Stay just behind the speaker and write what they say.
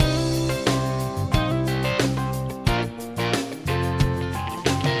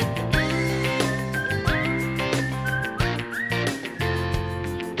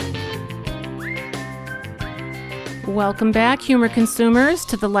Welcome back, humor consumers,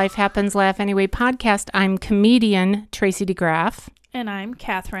 to the Life Happens, Laugh Anyway podcast. I'm comedian Tracy DeGraff. And I'm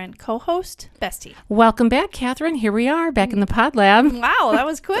Catherine, co-host Bestie. Welcome back, Catherine. Here we are, back in the pod lab. Wow, that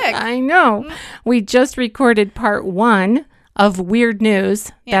was quick. I know. We just recorded part 1 of Weird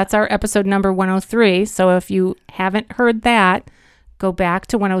News. Yeah. That's our episode number 103. So if you haven't heard that, go back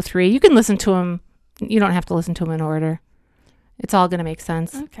to 103. You can listen to them. You don't have to listen to them in order. It's all going to make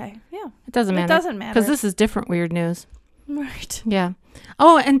sense. Okay, yeah. It doesn't matter. It doesn't matter. Because this is different weird news. Right. Yeah.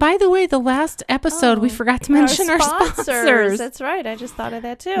 Oh, and by the way, the last episode, we forgot to mention our sponsors. That's right. I just thought of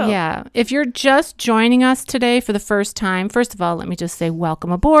that too. Yeah. If you're just joining us today for the first time, first of all, let me just say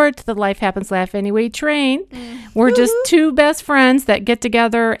welcome aboard to the Life Happens, Laugh Anyway train. We're just two best friends that get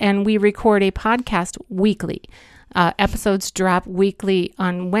together and we record a podcast weekly. Episodes drop weekly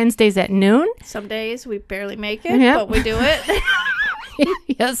on Wednesdays at noon. Some days we barely make it, Yep. but we do it.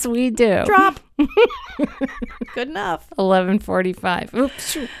 Yes, we do. Drop. Good enough. 11:45.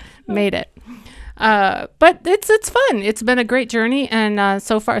 Oops, made it. But it's fun. It's been a great journey, and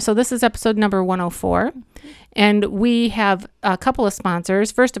so far, so this is episode number 104, and we have a couple of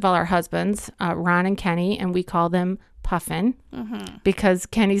sponsors. First of all, our husbands, Ron and Kenny, and we call them Puffin because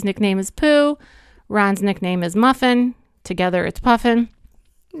Kenny's nickname is Pooh, Ron's nickname is Muffin. Together, it's Puffin.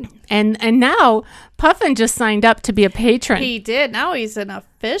 And now Puffin just signed up to be a patron. He did. Now he's an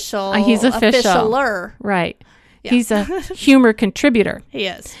official. He's official. Officialer. Right. Yeah. He's a humor contributor. He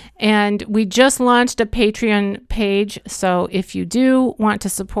is. And we just launched a Patreon page. So if you do want to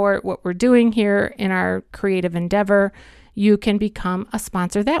support what we're doing here in our creative endeavor, you can become a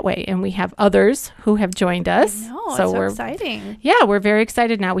sponsor that way. And we have others who have joined us. No, it's so so exciting. Yeah, we're very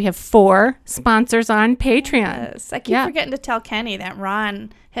excited now. We have 4 sponsors on Patreon. Yes. I keep forgetting to tell Kenny that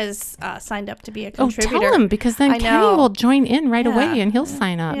Ron has signed up to be a Oh, contributor. tell him, because then I Kenny know. will join in right Yeah. away and he'll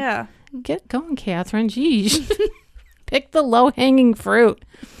sign up. Yeah. Get going, Catherine. Geez. Pick the low-hanging fruit.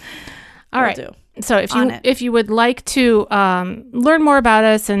 All right. Do. So if you would like to learn more about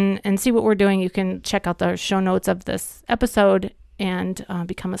us and see what we're doing, you can check out the show notes of this episode and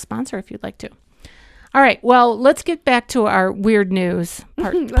become a sponsor if you'd like to. All right. Well, let's get back to our weird news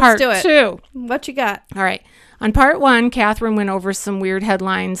part, part do it. 2. What you got? All right. On part 1, Catherine went over some weird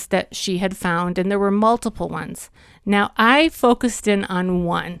headlines that she had found, and there were multiple ones. Now, I focused in on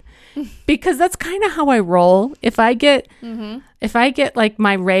one because that's kind of how I roll. If I get like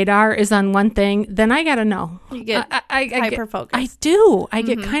my radar is on one thing, then I got to know. You get I hyper-focused. I do. I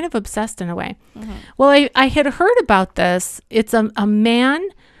get kind of obsessed in a way. Well, I had heard about this. It's a man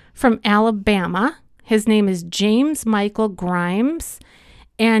from Alabama. His name is James Michael Grimes,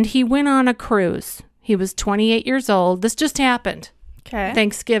 and he went on a cruise. He was 28 years old. This just happened. Okay.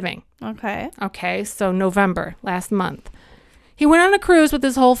 Thanksgiving. Okay. So November, last month. He went on a cruise with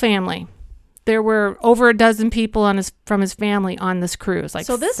his whole family. There were over a dozen people from his family on this cruise.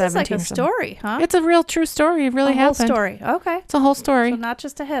 So this is like a story, huh? It's a real true story. It really happened. A whole story. Okay. It's a whole story. So not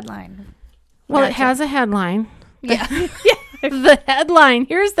just a headline. Well, Gotcha. it has a headline. Yeah. The headline.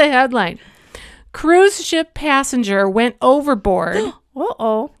 Here's the headline. Cruise ship passenger went overboard.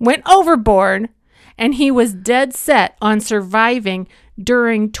 Uh-oh. Went overboard, and he was dead set on surviving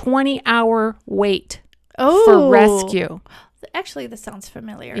during 20-hour wait for rescue. Actually, this sounds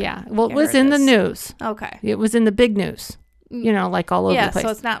familiar. Yeah. Well, it I was heard in the this. news. Okay. It was in the big news. You know, like all over Yeah, the place.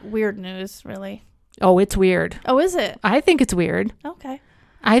 so it's not weird news, really. Oh, it's weird. Oh, is it? I think it's weird. Okay.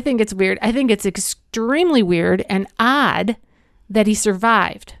 I think it's weird. I think it's extremely weird and odd that he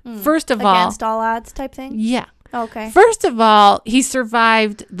survived. First of all, Against all odds type thing? yeah. Okay. First of all, he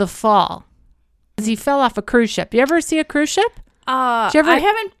survived the fall. He fell off a cruise ship. You ever see a cruise ship? Did you ever- I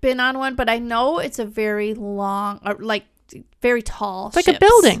haven't been on one, but I know it's a very long, very tall It's like a ships.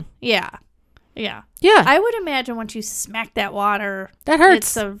 building. Yeah. Yeah. Yeah. I would imagine once you smack that water, That hurts.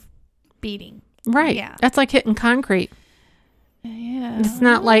 it's a beating. Right. Yeah. That's like hitting concrete. Yeah. It's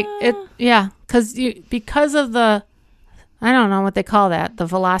not like it. Yeah. Because of the, I don't know what they call that, the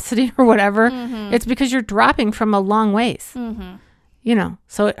velocity or whatever. It's because you're dropping from a long ways. You know,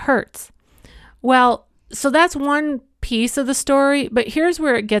 so it hurts. Well, so that's one piece of the story, but here's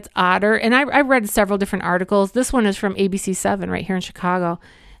where it gets odder. And I read several different articles. This one is from ABC7 right here in Chicago,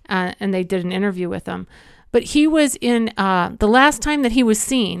 and they did an interview with him. But he was in, the last time that he was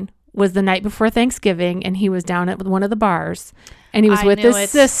seen was the night before Thanksgiving, and he was down at one of the bars, and he was with his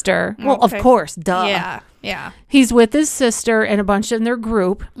sister. Well, of Okay. course, duh. Yeah. Yeah. He's with his sister and a bunch in their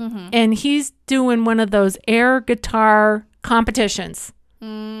group, and he's doing one of those air guitar competitions.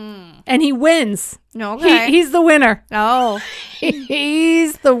 And he wins. Okay. He's the winner. Oh.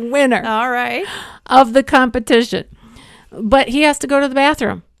 He's the winner All right. of the competition. But he has to go to the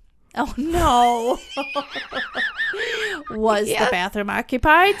bathroom. Oh, no. Was Yeah. the bathroom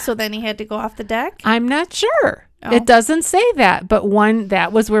occupied? So then he had to go off the deck? I'm not sure. Oh. It doesn't say that, but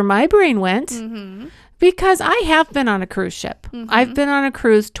that was where my brain went. Mm-hmm. Because I have been on a cruise ship. I've been on a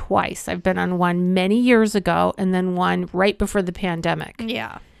cruise twice. I've been on one many years ago and then one right before the pandemic.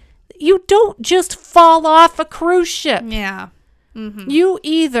 Yeah. You don't just fall off a cruise ship. Yeah. Mm-hmm. You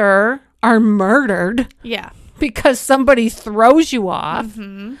either are murdered Yeah. because somebody throws you off,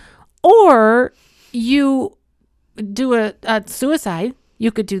 Mm-hmm. or you do a suicide.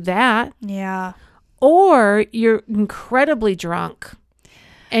 You could do that. Yeah. Or you're incredibly drunk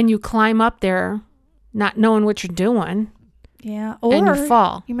and you climb up there not knowing what you're doing Yeah. and Or you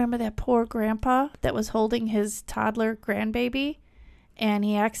fall. you remember that poor grandpa that was holding his toddler grandbaby and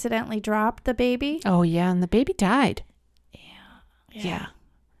he accidentally dropped the baby? Oh, yeah. And the baby died. Yeah.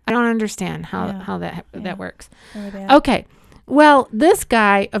 I don't understand how that works. Yeah. Okay. Well, this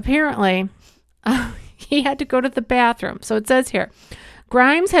guy apparently, he had to go to the bathroom. So it says here,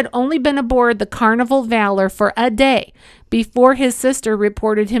 Grimes had only been aboard the Carnival Valor for a day before his sister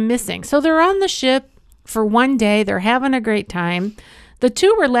reported him missing. So they're on the ship for one day. They're having a great time. The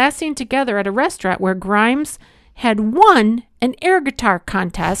two were last seen together at a restaurant where Grimes had won an air guitar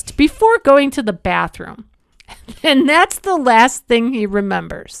contest before going to the bathroom. And that's the last thing he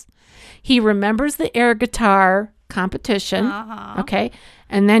remembers. He remembers the air guitar competition. Uh-huh. Okay.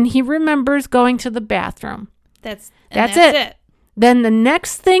 And then he remembers going to the bathroom. That's it. Then the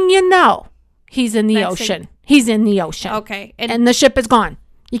next thing you know, he's in the Next ocean. He's in the ocean. Okay. And the ship is gone.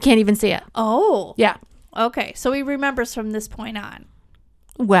 You can't even see it. Oh. Yeah. Okay. So he remembers from this point on.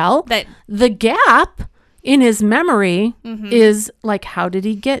 Well, That the gap in his memory is like, how did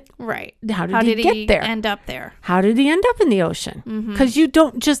he get right. How did he get there? End up there? How did he end up in the ocean? Because you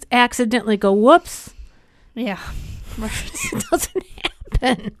don't just accidentally go, whoops. Yeah. It doesn't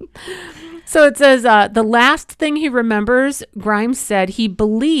happen. So it says, the last thing he remembers, Grimes said he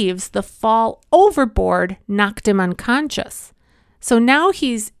believes the fall overboard knocked him unconscious. So now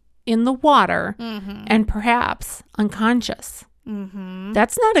he's in the water and perhaps unconscious.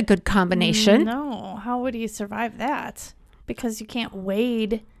 That's not a good combination. No. How would he survive that? Because you can't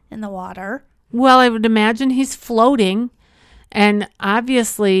wade in the water. Well, I would imagine he's floating, and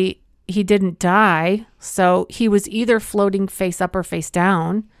obviously he didn't die. So he was either floating face up or face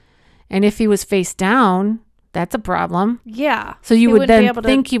down. And if he was face down, that's a problem. Yeah. So you He would wouldn't be then able to-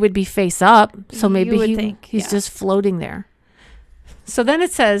 think he would be face up. So You maybe would think, he's yeah. just floating there. So then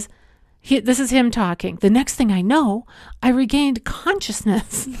it says, this is him talking. The next thing I know, I regained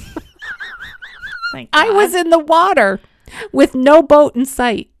consciousness. Thank I God. was in the water with no boat in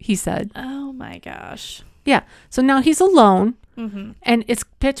sight, he said. Oh my gosh. Yeah. So now he's alone Mm-hmm. and it's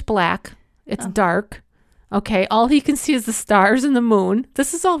pitch black. It's dark. Okay. All he can see is the stars and the moon.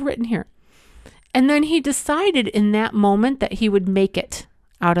 This is all written here. And then he decided in that moment that he would make it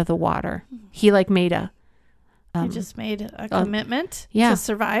out of the water. He made a. You just made a commitment yeah. to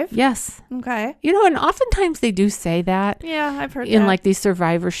survive. Yes. Okay. And oftentimes they do say that Yeah, I've heard in that. these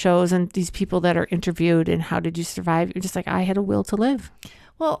survivor shows and these people that are interviewed and how did you survive? You're just like, I had a will to live.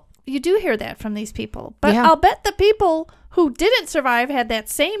 Well, you do hear that from these people. But Yeah. I'll bet the people who didn't survive had that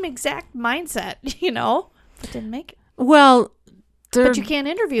same exact mindset, but didn't make it. Well, But you can't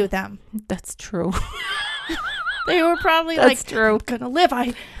interview them. that's true. They were probably That's true. I'm gonna live.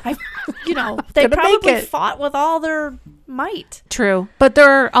 I they Gonna make probably it. fought with all their might. True. But there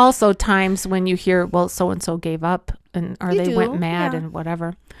are also times when you hear, well, so-and-so gave up or You they went do, mad yeah. and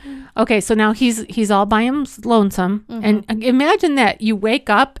whatever. Okay. So now he's all by him lonesome. And imagine that you wake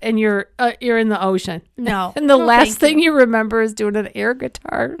up and you're in the ocean. No. And the No, last thank thing you remember is doing an air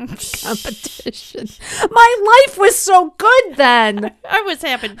guitar competition. My life was so good then. I was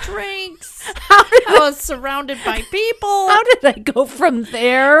having drinks. How did I was surrounded by people. How did I go from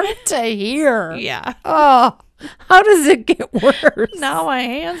there to here? Yeah. Oh, how does it get worse? Now my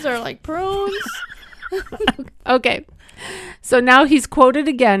hands are like prunes. Okay. So now he's quoted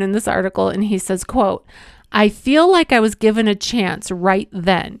again in this article and he says, quote, I feel like I was given a chance right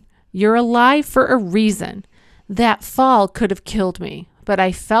then. You're alive for a reason. That fall could have killed me, but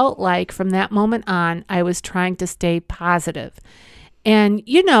I felt like from that moment on, I was trying to stay positive. And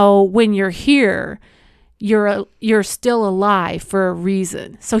when you're here, you're still alive for a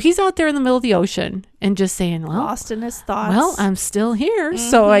reason. So he's out there in the middle of the ocean and just saying, well, Lost in his thoughts. well, I'm still here,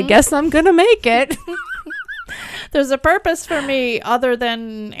 so I guess I'm going to make it. There's a purpose for me other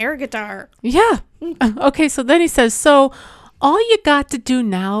than air guitar. Yeah. Okay, so then he says, so all you got to do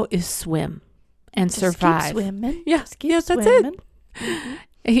now is swim and Just survive. keep swimming. Yeah, Just keep yeah, that's swimming.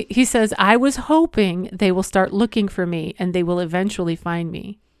 it. He says, I was hoping they will start looking for me and they will eventually find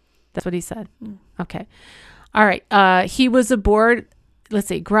me. That's what he said. Okay. All right. He was aboard. Let's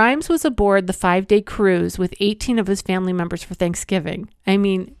see. Grimes was aboard the 5-day cruise with 18 of his family members for Thanksgiving. I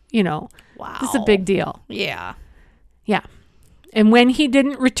mean, Wow. this is a big deal. Yeah. Yeah. And when he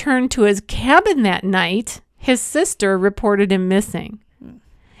didn't return to his cabin that night, his sister reported him missing.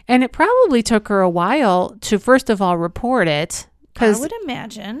 And it probably took her a while to, first of all, report it. I would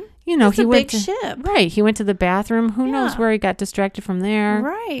imagine. It's a big ship. Right. He went to the bathroom. Who knows where he got distracted from there.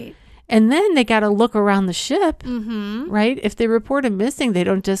 Right. And then they got to look around the ship. Right. If they report him missing, they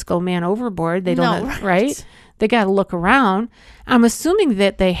don't just go man overboard. They don't. Right. They got to look around. I'm assuming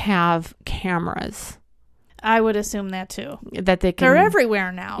that they have cameras. I would assume that too. That they can. They're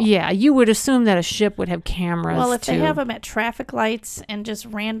everywhere now. Yeah, you would assume that a ship would have cameras. Well, if they have them at traffic lights and just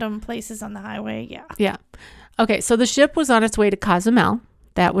random places on the highway, yeah. Yeah. Okay, so the ship was on its way to Cozumel.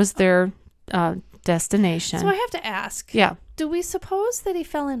 That was their destination. So I have to ask. Yeah. Do we suppose that he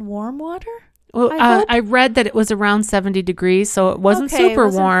fell in warm water? Well, I read that it was around 70 degrees, so it wasn't super it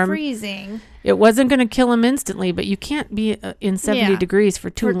wasn't warm. Freezing. It wasn't going to kill him instantly, but you can't be in 70 degrees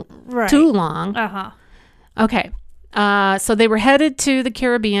for too long. Uh-huh. Okay. So they were headed to the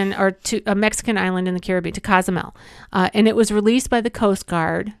Caribbean, or to a Mexican island in the Caribbean, to Cozumel. And it was released by the Coast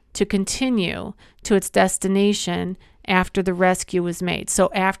Guard to continue to its destination after the rescue was made. So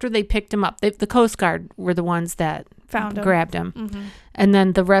after they picked him up, the Coast Guard were the ones that grabbed him. And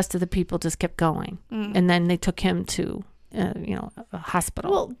then the rest of the people just kept going. And then they took him to, a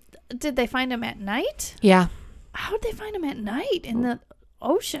hospital. Well, did they find him at night? Yeah. How did they find him at night in the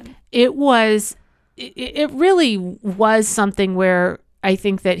ocean? It really was something where I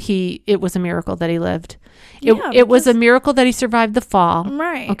think that it was a miracle that he lived. It was a miracle that he survived the fall.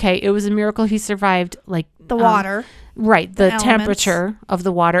 Right. Okay. It was a miracle he survived the water. Right. The temperature of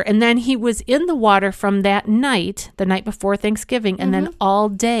the water. And then he was in the water from that night, the night before Thanksgiving, and then all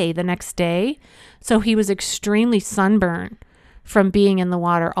day the next day. So he was extremely sunburned from being in the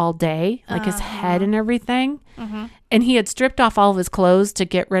water all day, like his head and everything. And he had stripped off all of his clothes to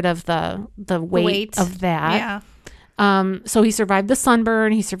get rid of the weight of that. Yeah. So he survived the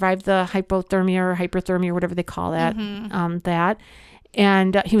sunburn. He survived the hypothermia or hyperthermia, whatever they call that.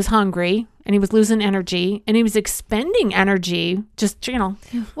 And he was hungry and he was losing energy and he was expending energy just,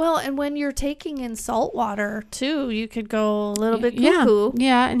 Well, and when you're taking in salt water too, you could go a little bit cuckoo.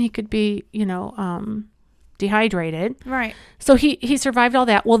 Yeah. And he could be, dehydrated. Right. So he survived all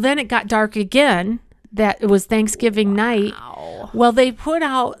that. Well, then it got dark again. That it was Thanksgiving night. Well, they put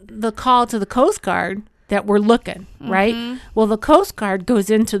out the call to the Coast Guard that we're looking, right? Well, the Coast Guard goes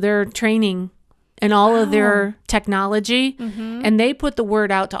into their training and all of their technology, and they put the word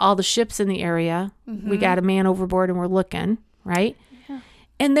out to all the ships in the area. We got a man overboard and we're looking, right? Yeah.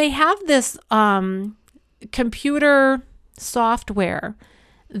 And they have this computer software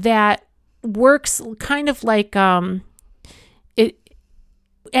that works kind of like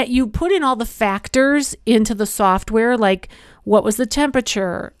you put in all the factors into the software, like what was the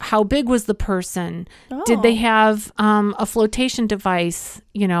temperature, how big was the person, did they have a flotation device,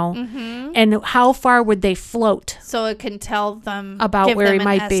 and how far would they float, so it can tell them about where he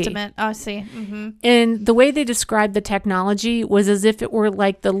might estimate. be. I see. And the way they described the technology was as if it were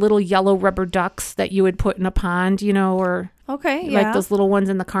like the little yellow rubber ducks that you would put in a pond, or like those little ones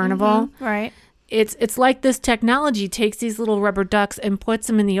in the carnival. Right. It's like this technology takes these little rubber ducks and puts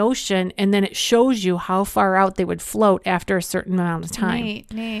them in the ocean, and then it shows you how far out they would float after a certain amount of time.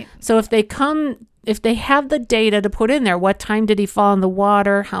 Neat. So if they have the data to put in there, what time did he fall in the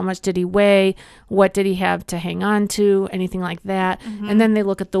water? How much did he weigh? What did he have to hang on to? Anything like that. And then they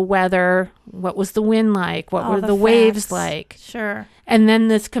look at the weather. What was the wind like? What were the waves like? Sure. And then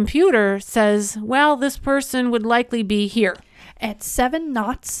this computer says, well, this person would likely be here. At 7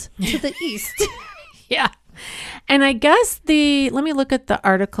 knots to the east. Yeah. And I guess let me look at the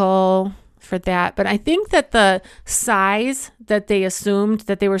article for that, but I think that the size that they assumed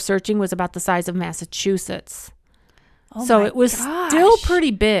that they were searching was about the size of Massachusetts. So it was still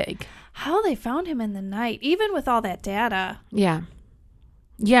pretty big. How they found him in the night, even with all that data. Yeah.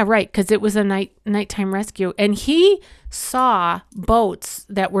 Yeah, right, because it was a nighttime rescue. And he saw boats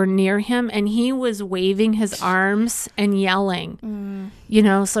that were near him, and he was waving his arms and yelling,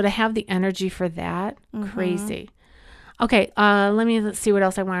 so to have the energy for that, crazy. Okay, let's see what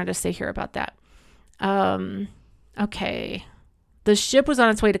else I wanted to say here about that. Okay. The ship was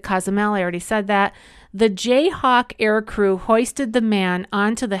on its way to Cozumel. I already said that. The Jayhawk air crew hoisted the man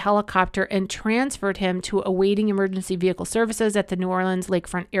onto the helicopter and transferred him to awaiting emergency vehicle services at the New Orleans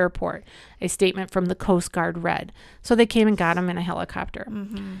Lakefront Airport, a statement from the Coast Guard read. So they came and got him in a helicopter.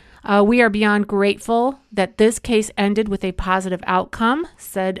 We are beyond grateful that this case ended with a positive outcome,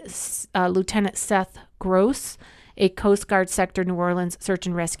 said Lieutenant Seth Gross, a Coast Guard Sector New Orleans Search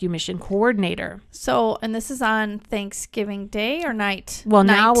and Rescue Mission Coordinator. So, and this is on Thanksgiving Day or night? Well,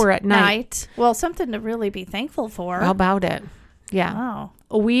 now we're at night. Well, something to really be thankful for. How about it? Yeah. Wow.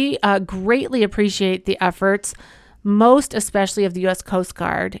 We greatly appreciate the efforts, most especially of the U.S. Coast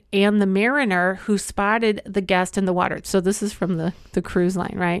Guard and the mariner who spotted the guest in the water. So this is from the cruise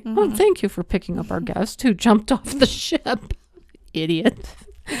line, right? Oh, thank you for picking up our guest who jumped off the ship. Idiot.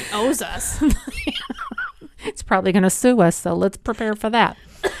 He owes us. It's probably going to sue us, so let's prepare for that.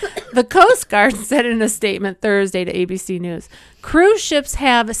 The Coast Guard said in a statement Thursday to ABC News, cruise ships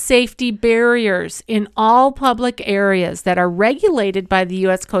have safety barriers in all public areas that are regulated by the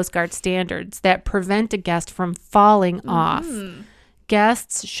U.S. Coast Guard standards that prevent a guest from falling off.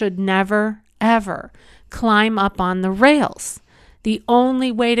 Guests should never, ever climb up on the rails. The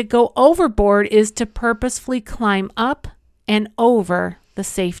only way to go overboard is to purposefully climb up and over the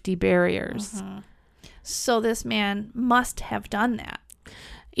safety barriers. So this man must have done that.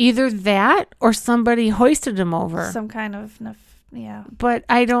 Either that or somebody hoisted him over. Some kind of, yeah. But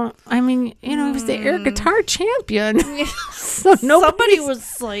he was the air guitar champion. So somebody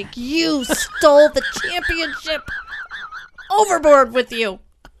was like, you stole the championship. Overboard with you.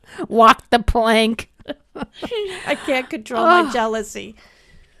 Walk the plank. I can't control my jealousy.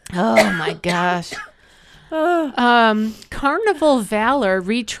 Oh my gosh. Carnival Valor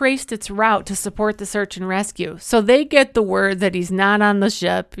retraced its route to support the search and rescue. So they get the word that he's not on the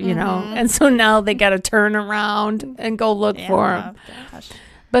ship, you know, and so now they got to turn around and go look for him. Gosh.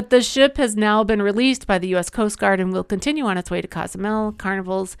 But the ship has now been released by the U.S. Coast Guard and will continue on its way to Cozumel.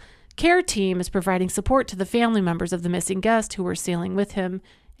 Carnival's care team is providing support to the family members of the missing guest who were sailing with him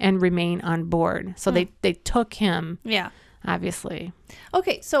and remain on board. So they took him. Yeah. Obviously.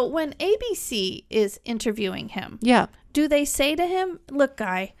 Okay, so when ABC is interviewing him, yeah, do they say to him, look,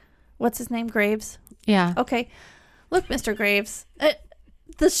 guy, what's his name, Graves? Yeah. Okay, look, Mr. Graves,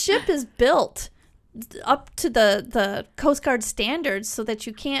 the ship is built up to the Coast Guard standards so that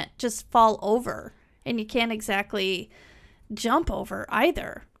you can't just fall over and you can't exactly jump over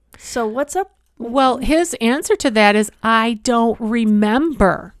either. So what's up? Well, his answer to that is, I don't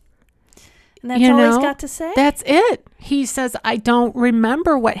remember. And that's all he's got to say? That's it. He says, I don't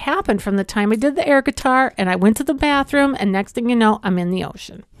remember what happened from the time I did the air guitar and I went to the bathroom and next thing you know, I'm in the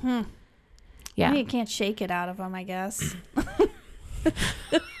ocean. Yeah. You can't shake it out of him, I guess.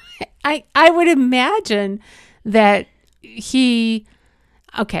 I would imagine that he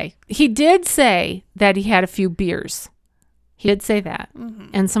did say that he had a few beers. He did say that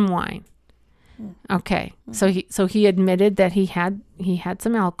and some wine. Okay. So he admitted that he had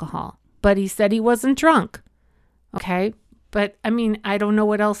some alcohol. But he said he wasn't drunk. Okay. But I mean, I don't know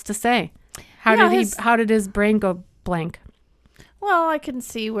what else to say. How did his brain go blank? Well, I can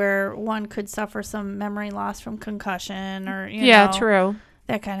see where one could suffer some memory loss from concussion or, you know, true.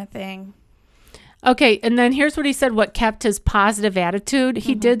 That kind of thing. Okay. And then here's what he said, what kept his positive attitude.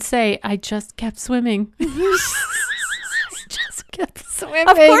 He did say, I just kept swimming. Just kept swimming.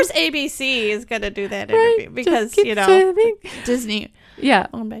 Of course, ABC is going to do that interview because, you know, swimming. Disney. Yeah.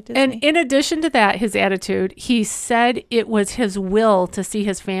 And in addition to that, his attitude, he said it was his will to see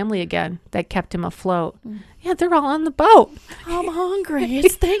his family again that kept him afloat. Yeah, they're all on the boat. I'm hungry.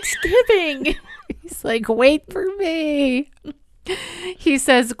 It's Thanksgiving. He's like, wait for me. He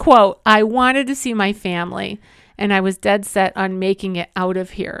says, quote, I wanted to see my family and I was dead set on making it out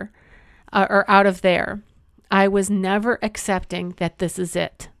of here or out of there. I was never accepting that this is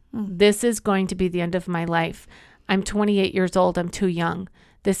it. This is going to be the end of my life. I'm 28 years old. I'm too young.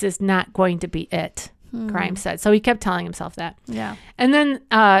 This is not going to be it, Grimes said. So he kept telling himself that. Yeah. And then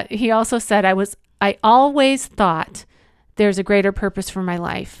he also said, I always thought there's a greater purpose for my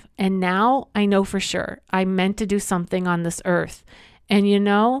life. And now I know for sure I meant to do something on this earth. And you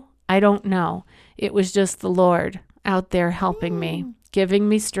know, I don't know. It was just the Lord out there helping me, giving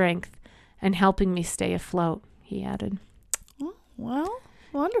me strength and helping me stay afloat, he added. Well,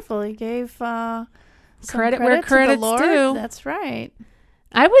 wonderful. He gave credit where credit's due. That's right.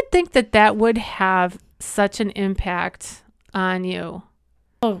 I would think that would have such an impact on you.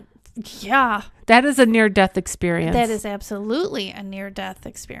 Oh, yeah. That is a near-death experience. That is absolutely a near-death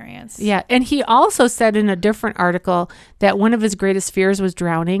experience. Yeah, and he also said in a different article that one of his greatest fears was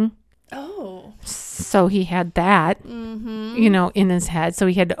drowning. Oh. So he had that, in his head. So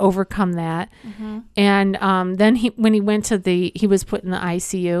he had to overcome that. And then when he went he was put in the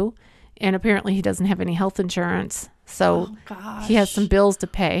ICU, and apparently he doesn't have any health insurance. So he has some bills to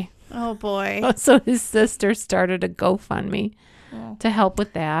pay. Oh, boy. So his sister started a GoFundMe to help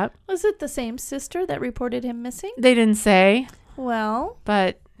with that. Was it the same sister that reported him missing? They didn't say. Well,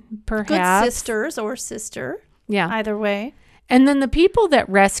 but perhaps. Good sisters or sister. Yeah. Either way. And then the people that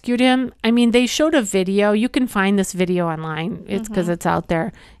rescued him, I mean, they showed a video. You can find this video online. It's because it's out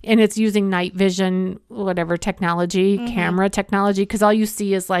there. And it's using night vision, whatever technology, camera technology, because all you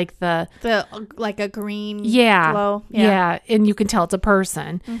see is like like a green glow. Yeah. Yeah. And you can tell it's a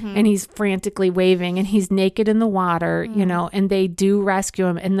person. And he's frantically waving, and he's naked in the water, and they do rescue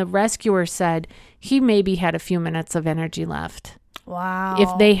him. And the rescuer said he maybe had a few minutes of energy left. Wow. If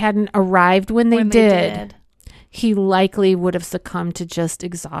they hadn't arrived when they did, he likely would have succumbed to just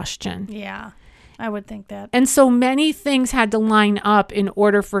exhaustion. Yeah, I would think that. And so many things had to line up in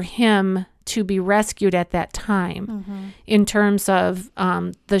order for him to be rescued at that time. In terms of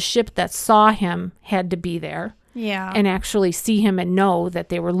the ship that saw him had to be there. Yeah. And actually see him and know that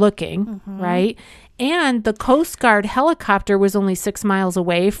they were looking, right? And the Coast Guard helicopter was only 6 miles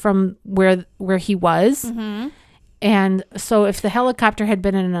away from where he was. And so if the helicopter had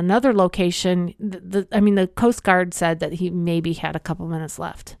been in another location, the Coast Guard said that he maybe had a couple minutes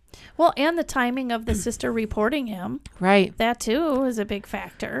left. Well, and the timing of the sister reporting him. Right. That, too, is a big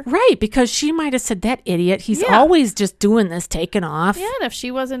factor. Right, because she might have said, that idiot, he's always just doing this, taking off. Yeah, and if she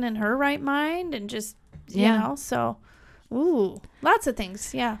wasn't in her right mind and just, you know, so, lots of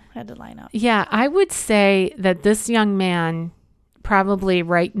things, had to line up. Yeah, I would say that this young man probably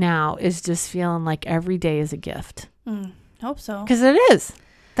right now is just feeling like every day is a gift. Hope so. Because it is.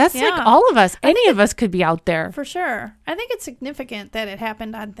 That's like all of us. Any of us could be out there. For sure. I think it's significant that it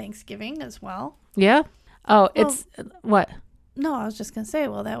happened on Thanksgiving as well. Yeah. Oh, it's what? No, I was just going to say,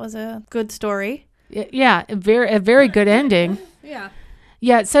 that was a good story. Yeah. A very good ending. Yeah.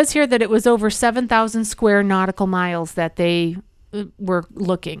 Yeah. It says here that it was over 7,000 square nautical miles that they were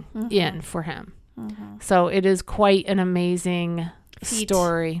looking in for him. So it is quite an amazing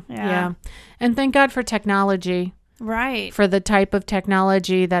story. Yeah. And thank God for technology. Right. For the type of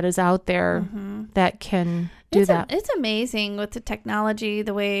technology that is out there that can do that. It's amazing with the technology,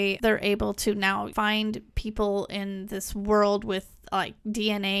 the way they're able to now find people in this world with like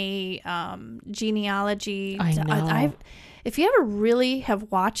DNA, genealogy. I know. If you ever really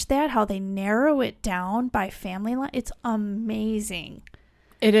have watched that, how they narrow it down by family line, it's amazing.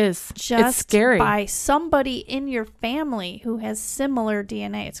 It is. It's scary. By somebody in your family who has similar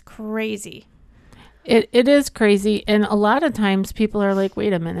DNA. It's crazy. It is crazy. And a lot of times people are like,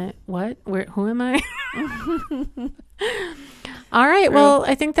 wait a minute, what? Who am I? All right. True. Well,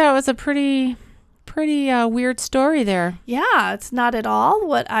 I think that was a pretty weird story there. Yeah, it's not at all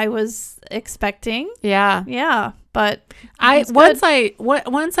what I was expecting. Yeah. Yeah. But once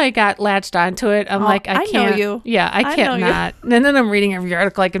I got latched onto it, I'm like, I can't. know you. Yeah, I can't not. And then I'm reading every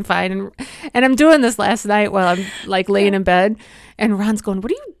article I can find, and I'm doing this last night while I'm like laying in bed, and Ron's going,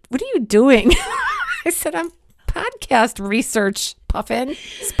 "What are you doing?" I said, "I'm podcast research, Puffin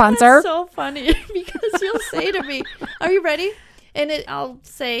sponsor." That's so funny because you'll say to me, "Are you ready?" And I'll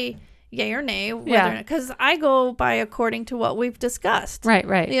say yay or nay, because I go by according to what we've discussed.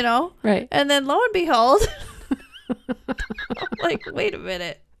 Right. You know? Right. And then lo and behold, I'm like, wait a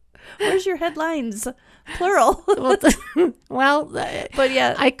minute. Where's your headlines? Plural. Well, but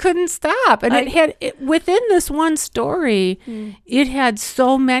yeah. I couldn't stop. And within this one story, it had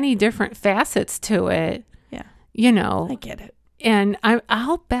so many different facets to it. Yeah. You know. I get it. And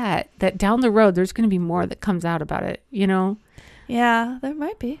I'll bet that down the road, there's going to be more that comes out about it, you know? Yeah, there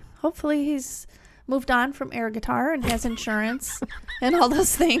might be. Hopefully he's moved on from air guitar and has insurance and all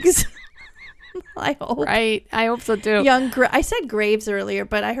those things. I hope. Right. I hope so too. I said Graves earlier,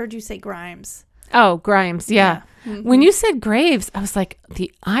 but I heard you say Grimes. Oh, Grimes. Yeah. Mm-hmm. When you said Graves, I was like,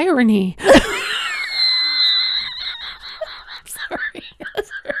 the irony. Sorry.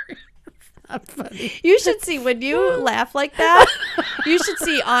 Not funny. You should see when you laugh like that. You should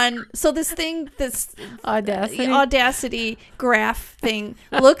see this Audacity graph thing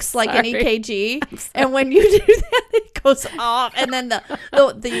looks like an EKG, and when you do that, it goes off, and then the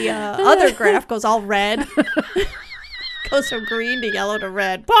other graph goes all red. Goes from green to yellow to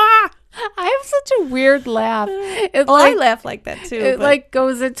red. Bah! I have such a weird laugh. I laugh like that too. It like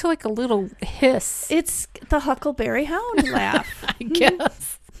goes into like a little hiss. It's the Huckleberry Hound laugh.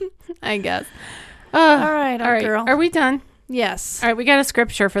 I guess. All right, girl. Are we done? Yes. All right, we got a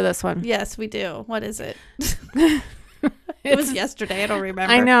scripture for this one. Yes, we do. What is it? It was yesterday. I don't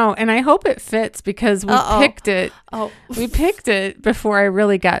remember. I know, and I hope it fits because we picked it. Oh, We picked it before I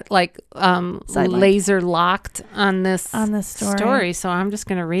really got like laser locked on this story. So I'm just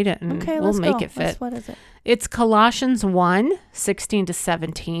going to read it and we'll make it fit. What is it? It's Colossians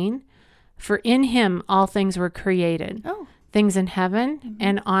 1:16-17. For in him all things were created, things in heaven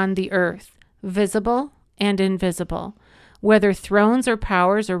and on the earth, visible and invisible, whether thrones or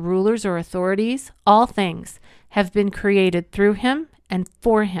powers or rulers or authorities, all things have been created through him and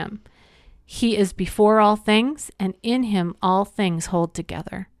for him. He is before all things, and in him all things hold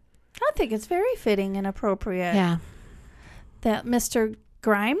together. I think it's very fitting and appropriate. Yeah. That Mr.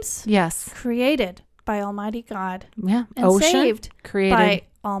 Grimes, Yes. created by Almighty God. Yeah. And Ocean saved created by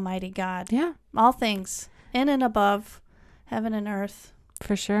Almighty God. Yeah, All things, in and above, heaven and earth.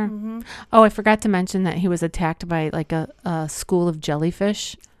 for sure. Mm-hmm. Oh, I forgot to mention that he was attacked by like a school of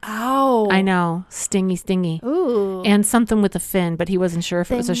jellyfish. Ow. I know. Stingy. Ooh. And something with a fin, but he wasn't sure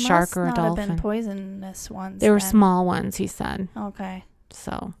if it was a shark or a They must not have dolphin. been poisonous ones. They were then. small ones, he said. Okay.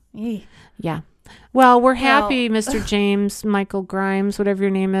 So, Eeh. yeah. Well, we're happy, Mr. James, Michael Grimes, whatever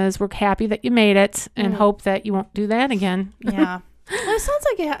your name is. We're happy that you made it and hope that you won't do that again. Yeah. Well, it sounds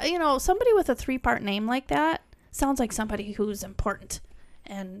like, somebody with a 3-part name like that sounds like somebody who's important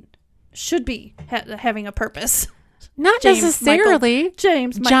and should be having a purpose. Not James, necessarily. Michael,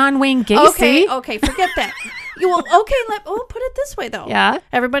 John Wayne Gacy. Okay, forget that. We'll put it this way, though. Yeah.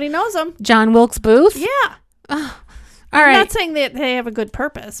 Everybody knows them. John Wilkes Booth. Yeah. All I'm right. not saying that they have a good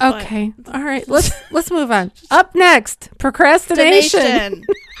purpose. Okay. All right. Let's move on. Up next, procrastination.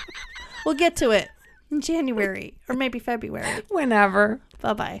 We'll get to it in January or maybe February. Whenever.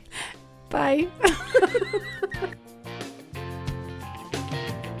 Bye-bye. Bye.